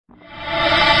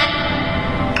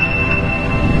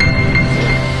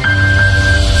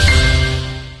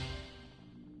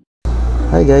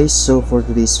Hi guys, so for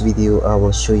today's video I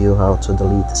will show you how to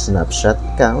delete a Snapchat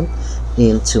account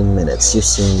in 2 minutes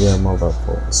using your mobile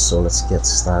phone. So let's get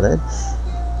started.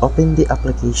 Open the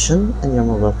application on your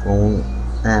mobile phone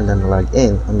and then log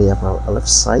in. On the upper left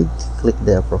side, click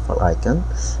the profile icon,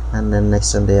 and then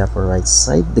next on the upper right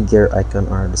side, the gear icon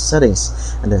or the settings,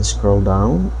 and then scroll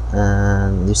down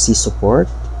and you see support.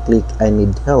 Click I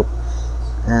need help,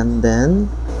 and then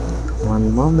one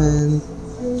moment.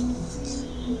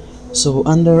 So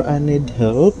under I need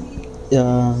help,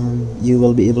 you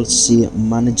will be able to see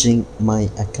managing my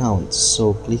account.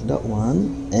 So click that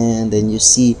one and then you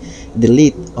see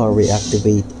delete or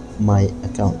reactivate my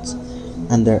account.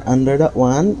 Under that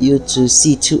one, you to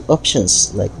see two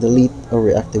options like delete or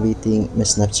reactivating my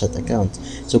Snapchat account.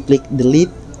 So click delete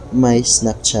my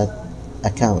Snapchat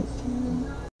account.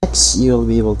 Next, you'll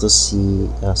be able to see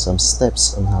some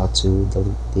steps on how to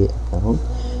delete the account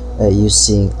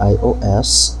using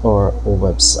iOS or a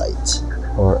website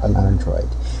or an Android.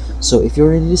 So if you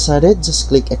already decided, just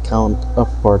click account or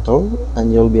portal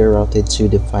and you'll be routed to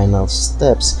the final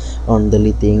steps on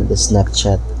deleting the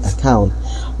Snapchat account.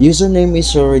 Username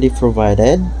is already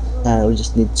provided. All you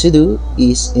just need to do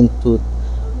is input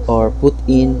or put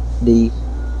in the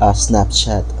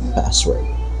Snapchat password.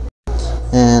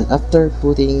 And after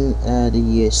putting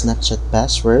the Snapchat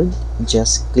password,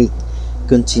 just click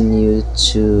continue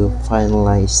to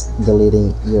finalize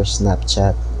deleting your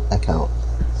Snapchat account.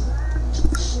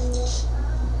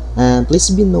 And please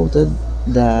be noted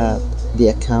that the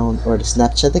account or the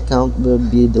Snapchat account will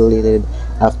be deleted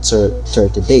after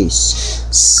 30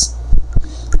 days.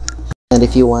 And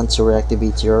if you want to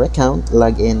reactivate your account,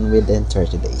 log in within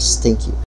 30 days. Thank you.